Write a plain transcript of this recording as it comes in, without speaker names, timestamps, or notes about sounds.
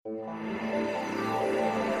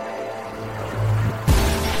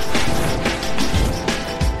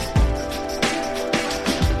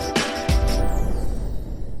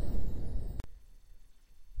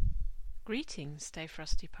Greetings, Stay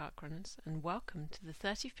Frosty Parkrunners, and welcome to the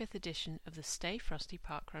 35th edition of the Stay Frosty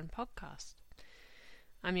Parkrun podcast.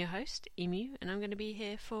 I'm your host, Emu, and I'm going to be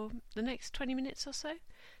here for the next 20 minutes or so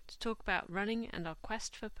to talk about running and our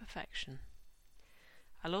quest for perfection.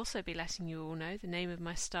 I'll also be letting you all know the name of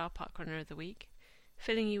my star parkrunner of the week,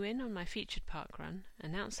 filling you in on my featured parkrun,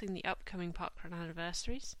 announcing the upcoming parkrun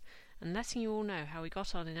anniversaries, and letting you all know how we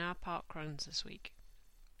got on in our parkruns this week.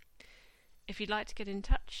 If you'd like to get in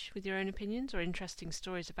touch with your own opinions or interesting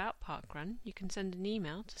stories about parkrun, you can send an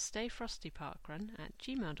email to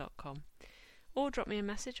stayfrostyparkrun@gmail.com or drop me a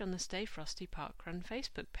message on the Stay Frosty Parkrun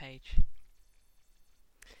Facebook page.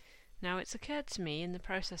 Now, it's occurred to me in the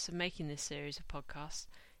process of making this series of podcasts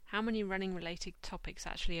how many running-related topics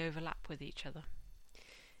actually overlap with each other.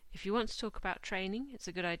 If you want to talk about training, it's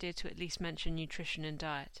a good idea to at least mention nutrition and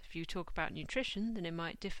diet. If you talk about nutrition, then it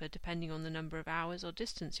might differ depending on the number of hours or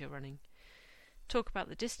distance you're running. Talk about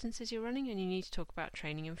the distances you're running, and you need to talk about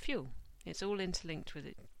training and fuel. It's all interlinked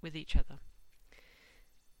with each other.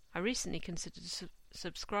 I recently considered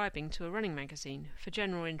subscribing to a running magazine, for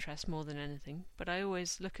general interest more than anything, but I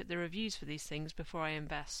always look at the reviews for these things before I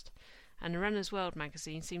invest, and the Runner's World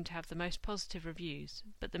magazine seemed to have the most positive reviews,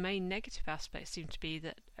 but the main negative aspect seemed to be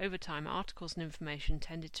that over time articles and information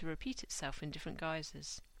tended to repeat itself in different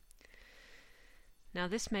guises. Now,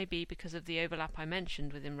 this may be because of the overlap I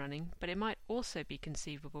mentioned within running, but it might also be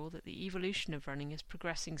conceivable that the evolution of running is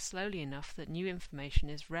progressing slowly enough that new information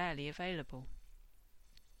is rarely available.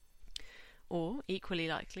 Or, equally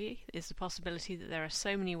likely, is the possibility that there are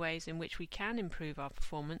so many ways in which we can improve our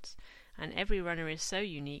performance, and every runner is so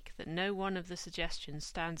unique that no one of the suggestions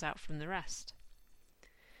stands out from the rest.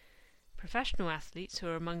 Professional athletes who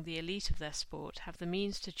are among the elite of their sport have the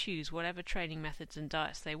means to choose whatever training methods and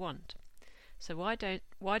diets they want. So why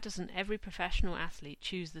doesn't every professional athlete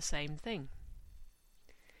choose the same thing?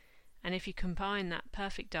 And if you combine that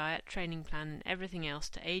perfect diet, training plan and everything else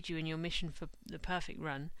to aid you in your mission for the perfect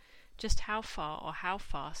run, just how far or how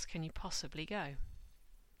fast can you possibly go?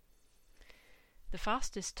 The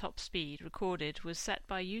fastest top speed recorded was set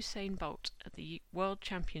by Usain Bolt at the World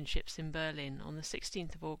Championships in Berlin on the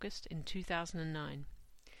 16th of August in 2009.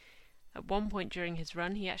 At one point during his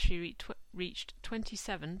run, he actually reached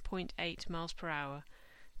 27.8 miles per hour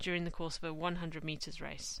during the course of a 100 metres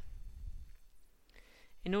race.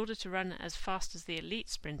 In order to run as fast as the elite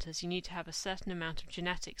sprinters, you need to have a certain amount of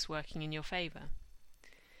genetics working in your favour.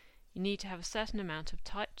 You need to have a certain amount of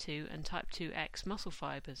type 2 and type 2X muscle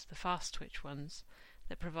fibres, the fast twitch ones,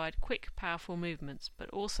 that provide quick, powerful movements but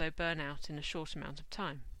also burn out in a short amount of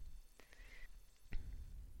time.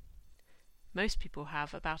 Most people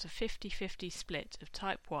have about a 50-50 split of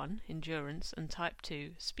type 1 endurance and type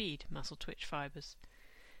 2 speed muscle twitch fibres.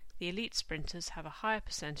 The elite sprinters have a higher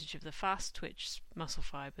percentage of the fast twitch muscle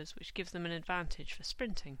fibres, which gives them an advantage for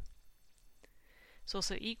sprinting. It's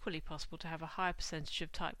also equally possible to have a higher percentage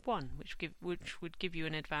of type 1, which would give you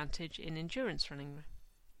an advantage in endurance running.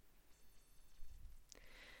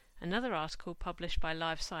 Another article published by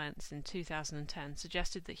Live Science in 2010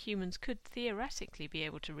 suggested that humans could theoretically be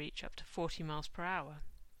able to reach up to 40 miles per hour.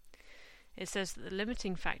 It says that the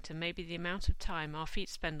limiting factor may be the amount of time our feet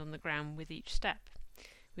spend on the ground with each step.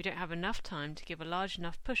 We don't have enough time to give a large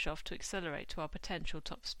enough push-off to accelerate to our potential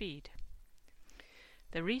top speed.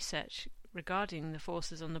 The research regarding the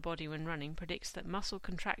forces on the body when running predicts that muscle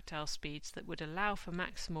contractile speeds that would allow for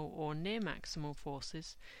maximal or near maximal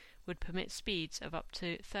forces would permit speeds of up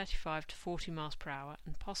to 35 to 40 miles per hour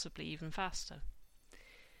and possibly even faster.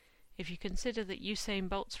 If you consider that Usain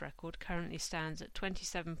Bolt's record currently stands at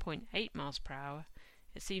 27.8 miles per hour,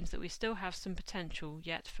 it seems that we still have some potential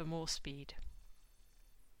yet for more speed.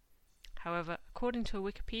 However, according to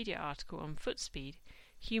a Wikipedia article on foot speed,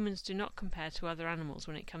 humans do not compare to other animals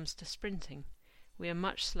when it comes to sprinting. We are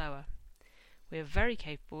much slower. We are very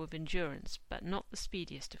capable of endurance, but not the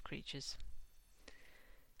speediest of creatures.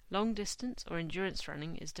 Long distance or endurance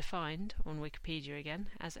running is defined, on Wikipedia again,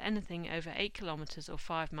 as anything over 8 kilometres or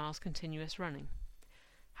 5 miles continuous running.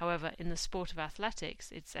 However, in the sport of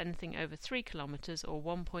athletics, it's anything over 3 kilometres or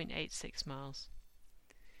 1.86 miles.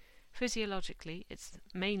 Physiologically, it's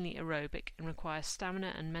mainly aerobic and requires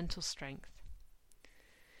stamina and mental strength.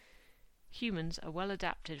 Humans are well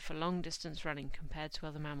adapted for long distance running compared to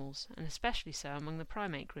other mammals, and especially so among the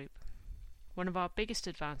primate group. One of our biggest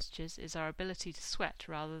advantages is our ability to sweat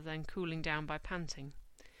rather than cooling down by panting.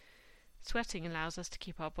 Sweating allows us to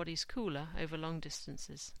keep our bodies cooler over long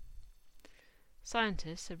distances.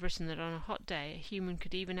 Scientists have written that on a hot day a human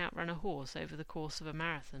could even outrun a horse over the course of a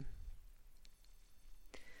marathon.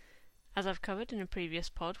 As I've covered in a previous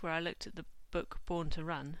pod where I looked at the book Born to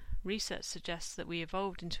Run, research suggests that we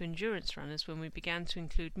evolved into endurance runners when we began to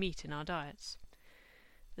include meat in our diets.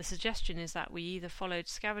 The suggestion is that we either followed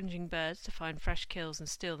scavenging birds to find fresh kills and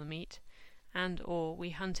steal the meat, or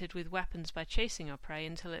we hunted with weapons by chasing our prey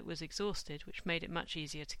until it was exhausted, which made it much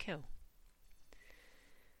easier to kill.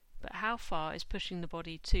 But how far is pushing the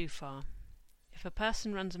body too far? If a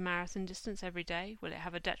person runs a marathon distance every day, will it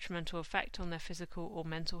have a detrimental effect on their physical or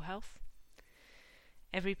mental health?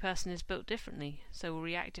 Every person is built differently, so will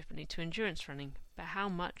react differently to endurance running, but how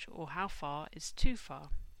much or how far is too far?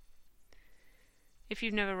 If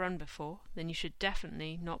you've never run before, then you should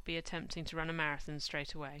definitely not be attempting to run a marathon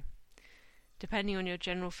straight away. Depending on your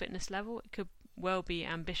general fitness level, it could well be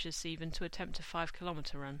ambitious even to attempt a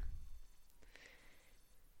 5-kilometre run.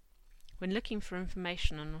 When looking for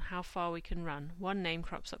information on how far we can run, one name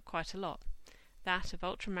crops up quite a lot, that of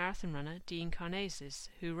ultramarathon runner Dean Karnazes,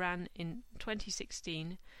 who ran in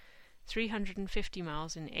 2016 350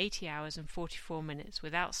 miles in 80 hours and 44 minutes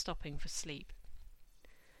without stopping for sleep.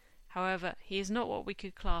 However, he is not what we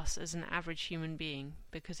could class as an average human being,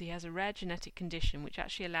 because he has a rare genetic condition which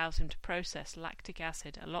actually allows him to process lactic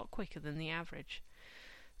acid a lot quicker than the average,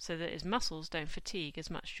 so that his muscles don't fatigue as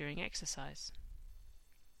much during exercise.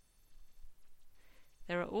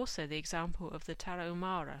 There are also the example of the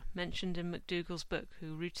Tarahumara, mentioned in McDougall's book,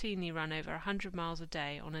 who routinely run over 100 miles a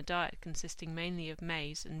day on a diet consisting mainly of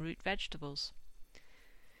maize and root vegetables.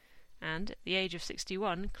 And, at the age of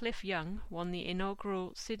 61, Cliff Young won the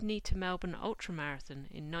inaugural Sydney to Melbourne ultramarathon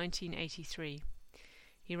in 1983.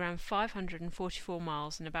 He ran 544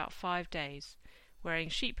 miles in about 5 days, wearing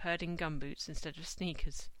sheep-herding gumboots instead of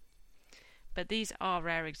sneakers. But these are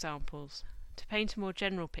rare examples. To paint a more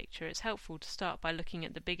general picture, it's helpful to start by looking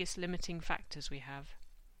at the biggest limiting factors we have.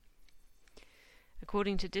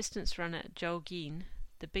 According to distance runner Joel Geen,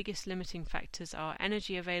 the biggest limiting factors are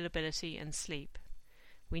energy availability and sleep.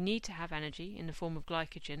 We need to have energy in the form of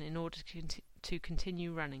glycogen in order to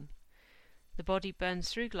continue running. The body burns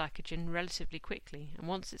through glycogen relatively quickly, and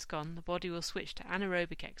once it's gone, the body will switch to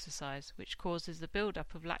anaerobic exercise, which causes the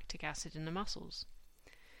build-up of lactic acid in the muscles.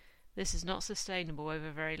 This is not sustainable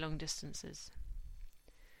over very long distances.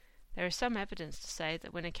 There is some evidence to say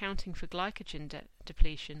that when accounting for glycogen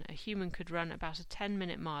depletion, a human could run about a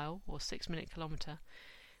 10-minute mile, or 6-minute kilometre,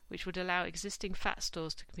 which would allow existing fat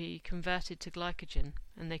stores to be converted to glycogen,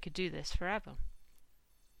 and they could do this forever.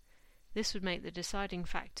 This would make the deciding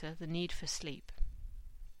factor the need for sleep.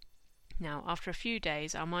 Now, after a few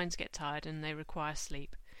days, our minds get tired and they require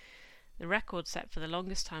sleep. The record set for the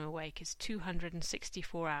longest time awake is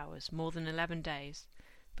 264 hours, more than 11 days,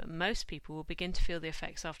 but most people will begin to feel the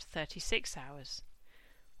effects after 36 hours.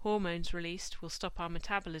 Hormones released will stop our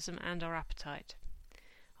metabolism and our appetite.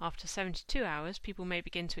 After 72 hours, people may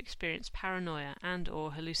begin to experience paranoia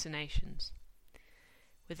and/or hallucinations.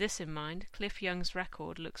 With this in mind, Cliff Young's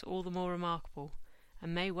record looks all the more remarkable,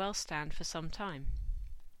 and may well stand for some time.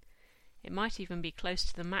 It might even be close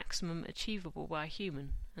to the maximum achievable by a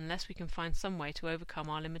human, unless we can find some way to overcome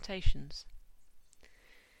our limitations.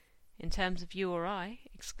 In terms of you or I,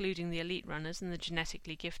 excluding the elite runners and the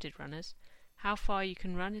genetically gifted runners, how far you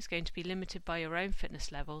can run is going to be limited by your own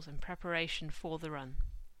fitness levels and preparation for the run.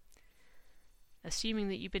 Assuming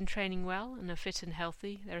that you've been training well and are fit and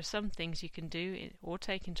healthy, there are some things you can do or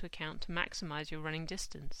take into account to maximize your running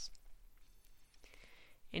distance.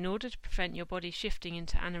 In order to prevent your body shifting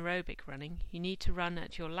into anaerobic running, you need to run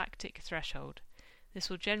at your lactic threshold. This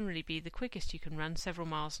will generally be the quickest you can run several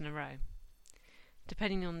miles in a row.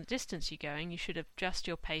 Depending on the distance you're going, you should adjust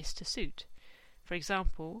your pace to suit. For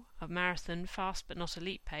example, a marathon fast but not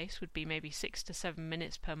elite pace would be maybe 6 to 7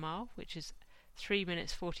 minutes per mile, which is 3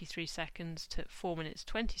 minutes 43 seconds to 4 minutes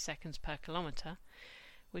 20 seconds per kilometre,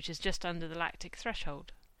 which is just under the lactic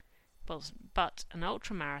threshold. But an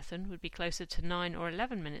ultramarathon would be closer to 9 or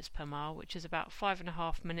 11 minutes per mile, which is about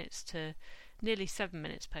 5.5 minutes to nearly 7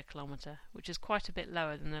 minutes per kilometre, which is quite a bit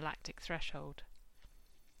lower than the lactic threshold.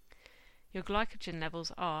 Your glycogen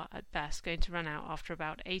levels are, at best, going to run out after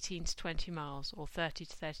about 18 to 20 miles, or 30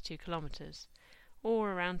 to 32 kilometres,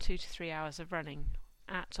 or around 2 to 3 hours of running,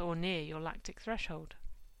 at or near your lactic threshold.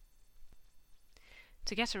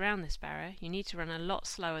 To get around this barrier, you need to run a lot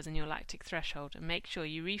slower than your lactic threshold and make sure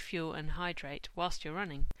you refuel and hydrate whilst you're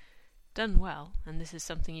running. Done well, and this is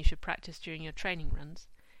something you should practice during your training runs,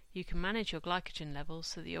 you can manage your glycogen levels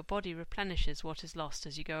so that your body replenishes what is lost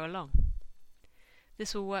as you go along.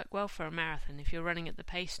 This will work well for a marathon if you're running at the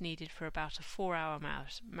pace needed for about a 4-hour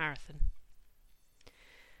marathon.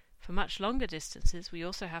 For much longer distances, we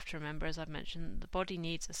also have to remember, as I've mentioned, that the body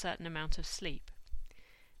needs a certain amount of sleep.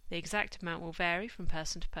 The exact amount will vary from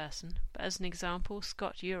person to person, but as an example,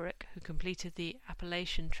 Scott Urich, who completed the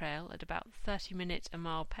Appalachian Trail at about 30 minutes a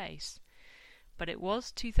mile pace, but it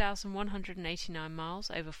was 2,189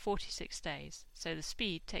 miles over 46 days, so the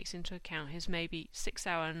speed takes into account his maybe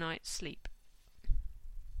 6-hour night's sleep.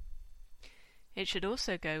 It should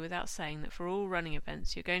also go without saying that for all running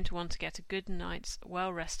events you're going to want to get a good night's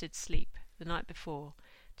well-rested sleep the night before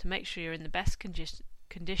to make sure you're in the best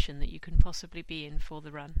condition that you can possibly be in for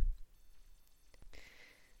the run.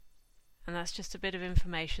 And that's just a bit of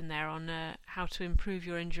information there on how to improve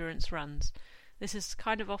your endurance runs. This is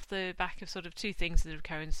kind of off the back of sort of two things that have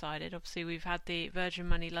coincided. Obviously we've had the Virgin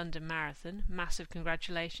Money London Marathon. Massive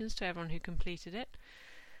congratulations to everyone who completed it.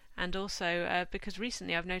 And also because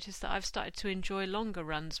recently I've noticed that I've started to enjoy longer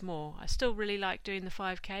runs more. I still really like doing the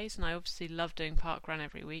 5Ks, and I obviously love doing parkrun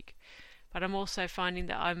every week. But I'm also finding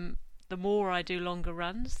that the more I do longer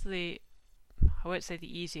runs, I won't say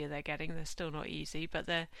the easier they're getting. They're still not easy, but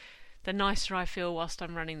the nicer I feel whilst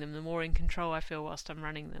I'm running them, the more in control I feel whilst I'm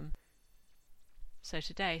running them. So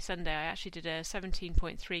today, Sunday, I actually did a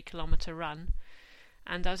 17.3 kilometre run,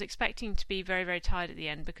 and I was expecting to be very, very tired at the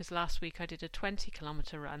end because last week I did a 20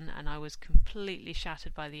 kilometre run and I was completely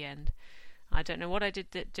shattered by the end. I don't know what I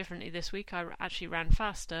did differently this week. I actually ran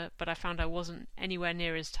faster, but I found I wasn't anywhere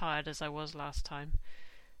near as tired as I was last time.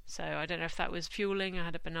 So I don't know if that was fueling. I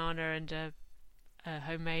had a banana and a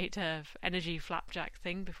homemade energy flapjack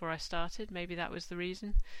thing before I started. Maybe that was the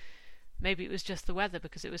reason. Maybe it was just the weather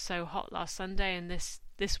because it was so hot last Sunday, and this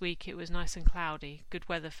week it was nice and cloudy. Good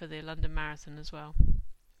weather for the London Marathon as well.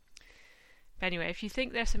 But anyway, if you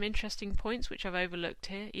think there's some interesting points which I've overlooked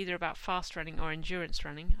here, either about fast running or endurance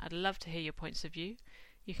running, I'd love to hear your points of view.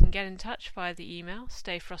 You can get in touch via the email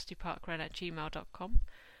stayfrostyparkrun@gmail.com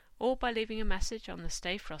or by leaving a message on the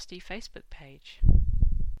Stay Frosty Facebook page.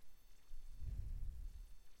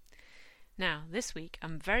 Now, this week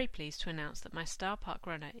I'm very pleased to announce that my star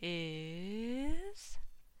parkrunner is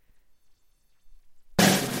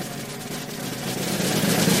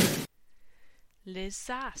Liz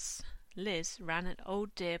Sass. Liz ran at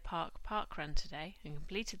Old Deer Park Parkrun today and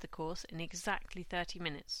completed the course in exactly 30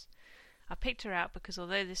 minutes. I picked her out because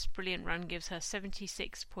although this brilliant run gives her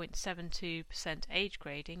 76.72% age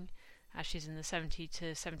grading, as she's in the 70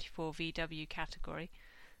 to 74 VW category,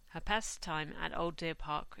 her best time at Old Deer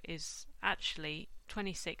Park is actually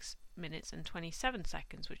 26 minutes and 27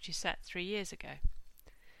 seconds, which she set 3 years ago.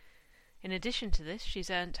 In addition to this,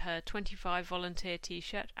 she's earned her 25 volunteer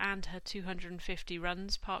t-shirt and her 250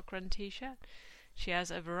 runs parkrun t-shirt. She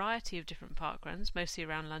has a variety of different parkruns, mostly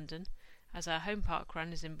around London, as her home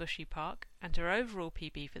parkrun is in Bushy Park, and her overall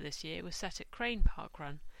PB for this year was set at Crane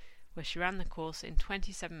Parkrun, where she ran the course in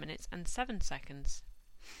 27 minutes and 7 seconds.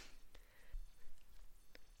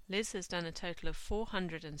 Liz has done a total of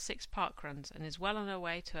 406 parkruns and is well on her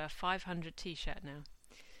way to her 500 t-shirt now.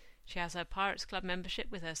 She has her Pirates Club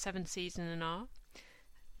membership with her 7 C's and an R.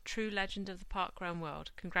 True legend of the parkrun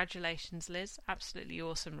world. Congratulations, Liz. Absolutely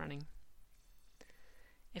awesome running.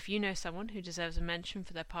 If you know someone who deserves a mention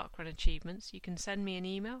for their parkrun achievements, you can send me an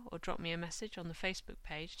email or drop me a message on the Facebook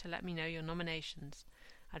page to let me know your nominations.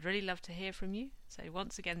 I'd really love to hear from you. So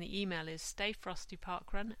once again, the email is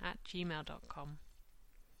stayfrostyparkrun@gmail.com.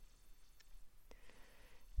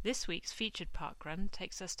 This week's featured parkrun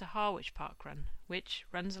takes us to Harwich Parkrun, which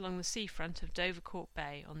runs along the seafront of Dovercourt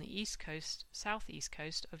Bay on the southeast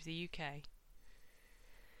coast of the UK.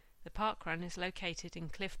 The parkrun is located in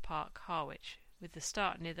Cliff Park, Harwich, with the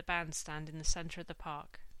start near the bandstand in the centre of the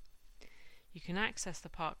park. You can access the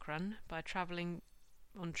parkrun by travelling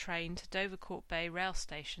on train to Dovercourt Bay rail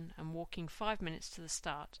station and walking 5 minutes to the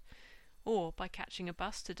start, or by catching a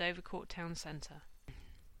bus to Dovercourt town centre.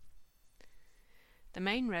 The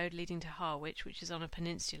main road leading to Harwich, which is on a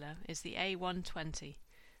peninsula, is the A120,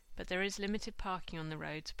 but there is limited parking on the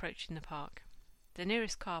roads approaching the park. The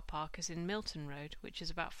nearest car park is in Milton Road, which is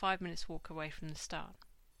about 5 minutes walk away from the start.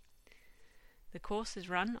 The course is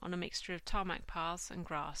run on a mixture of tarmac paths and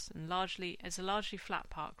grass, and is a largely flat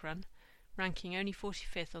parkrun, ranking only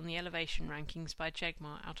 45th on the elevation rankings by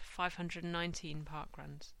Jegmar out of 519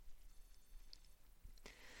 parkruns.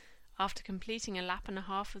 After completing a lap and a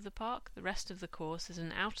half of the park, the rest of the course is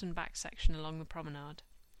an out and back section along the promenade.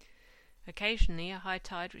 Occasionally, a high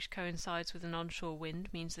tide which coincides with an onshore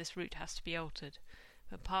wind means this route has to be altered,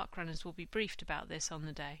 but parkrunners will be briefed about this on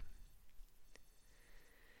the day.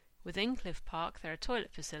 Within Cliff Park there are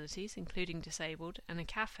toilet facilities, including disabled, and a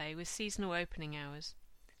cafe with seasonal opening hours.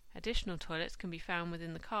 Additional toilets can be found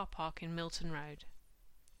within the car park in Milton Road.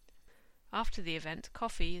 After the event,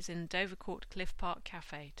 coffee is in Dovercourt Cliff Park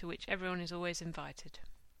Cafe, to which everyone is always invited.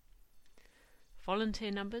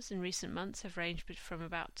 Volunteer numbers in recent months have ranged from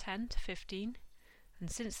about 10 to 15, and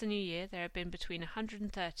since the new year there have been between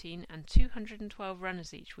 113 and 212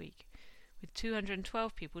 runners each week, with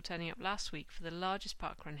 212 people turning up last week for the largest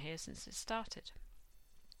parkrun here since it started.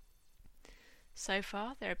 So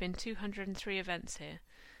far there have been 203 events here,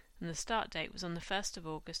 and the start date was on the 1st of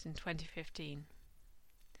August in 2015.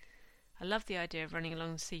 I love the idea of running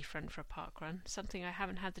along the seafront for a parkrun, something I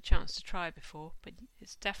haven't had the chance to try before, but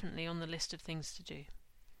it's definitely on the list of things to do.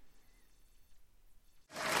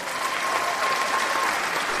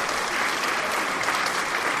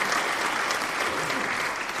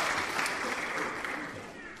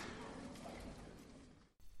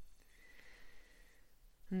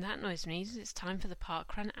 And that noise means it's time for the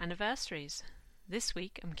parkrun anniversaries. This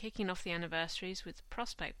week I'm kicking off the anniversaries with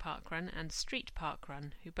Prospect Parkrun and Street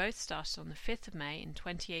Parkrun, who both started on the 5th of May in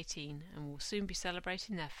 2018 and will soon be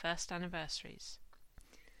celebrating their first anniversaries.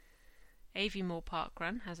 Aviemore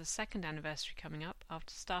Parkrun has a second anniversary coming up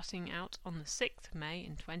after starting out on the 6th of May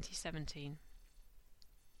in 2017.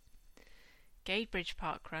 Gadebridge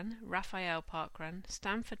Parkrun, Raphael Parkrun,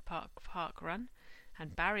 Stamford Parkrun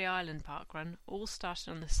and Barry Island Parkrun all started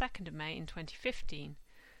on the 2nd of May in 2015,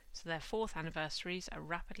 so their fourth anniversaries are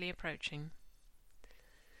rapidly approaching.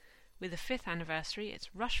 With the fifth anniversary,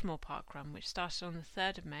 it's Rushmore Parkrun, which started on the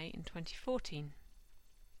 3rd of May in 2014.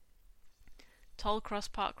 Tollcross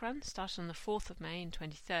Parkrun started on the 4th of May in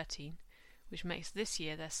 2013, which makes this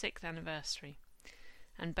year their 6th anniversary,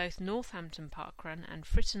 and both Northampton Parkrun and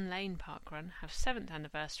Fritton Lane Parkrun have 7th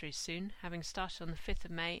anniversaries soon, having started on the 5th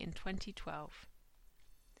of May in 2012.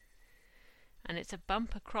 And it's a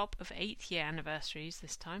bumper crop of 8th year anniversaries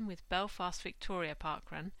this time, with Belfast Victoria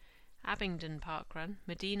Parkrun, Abingdon Parkrun,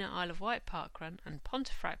 Medina Isle of Wight Parkrun and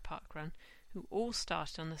Pontefract Parkrun, who all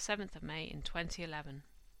started on the 7th of May in 2011.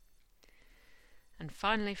 And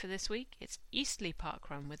finally for this week, it's Eastleigh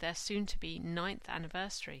Parkrun with their soon-to-be 9th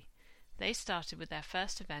anniversary. They started with their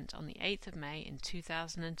first event on the 8th of May in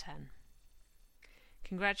 2010.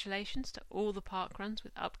 Congratulations to all the parkruns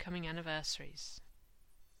with upcoming anniversaries.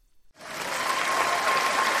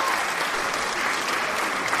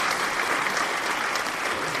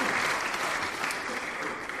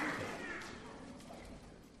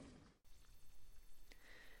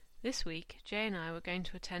 This week, Jay and I were going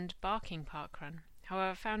to attend Barking Parkrun.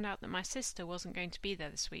 However, I found out that my sister wasn't going to be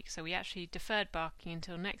there this week, so we actually deferred Barking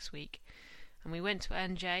until next week, and we went to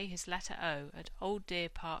earn Jay his letter O at Old Deer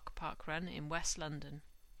Park Parkrun in West London.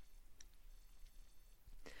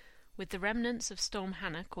 With the remnants of Storm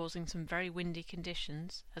Hannah causing some very windy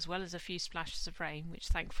conditions, as well as a few splashes of rain, which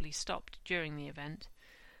thankfully stopped during the event,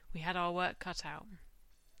 we had our work cut out.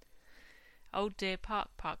 Old Deer Park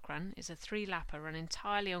Parkrun is a 3-lapper run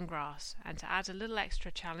entirely on grass, and to add a little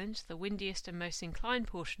extra challenge, the windiest and most inclined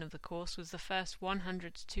portion of the course was the first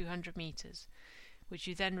 100 to 200 metres, which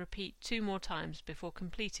you then repeat 2 more times before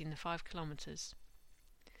completing the 5 kilometres.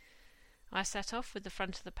 I set off with the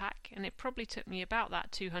front of the pack, and it probably took me about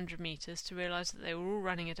that 200 metres to realise that they were all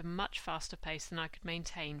running at a much faster pace than I could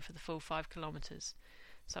maintain for the full 5 kilometres,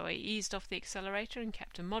 so I eased off the accelerator and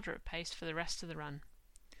kept a moderate pace for the rest of the run.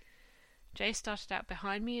 Jay started out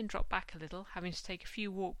behind me and dropped back a little, having to take a few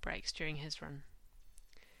walk breaks during his run.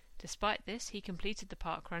 Despite this, he completed the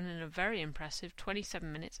parkrun in a very impressive 27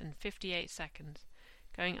 minutes and 58 seconds,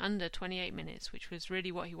 going under 28 minutes, which was really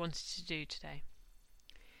what he wanted to do today.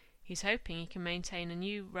 He's hoping he can maintain a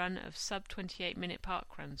new run of sub-28-minute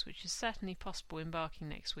parkruns, which is certainly possible in Barking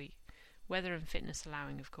next week, weather and fitness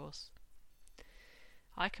allowing, of course.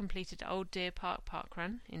 I completed Old Deer Park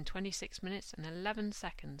Parkrun in 26 minutes and 11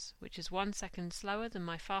 seconds, which is 1 second slower than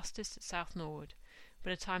my fastest at South Norwood,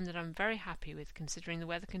 but a time that I'm very happy with considering the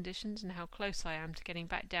weather conditions and how close I am to getting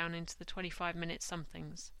back down into the 25-minute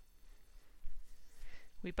somethings.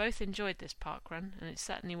 We both enjoyed this parkrun, and it's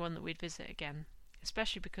certainly one that we'd visit again,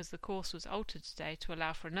 especially because the course was altered today to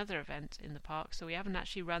allow for another event in the park, so we haven't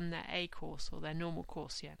actually run their A course or their normal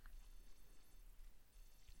course yet.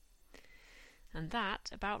 And that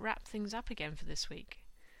about wrapped things up again for this week.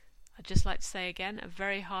 I'd just like to say again a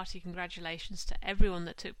very hearty congratulations to everyone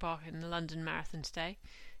that took part in the London Marathon today.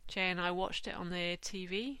 Jay and I watched it on the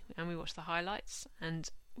TV and we watched the highlights, and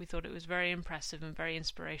we thought it was very impressive and very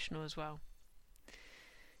inspirational as well.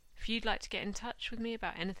 If you'd like to get in touch with me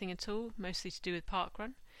about anything at all, mostly to do with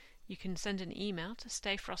parkrun, you can send an email to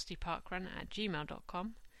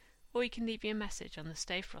stayfrostyparkrun@gmail.com, or you can leave me a message on the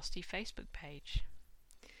Stay Frosty Facebook page.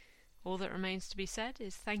 All that remains to be said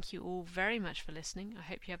is thank you all very much for listening. I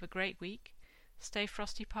hope you have a great week. Stay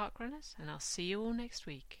frosty, parkrunners, and I'll see you all next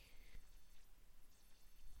week.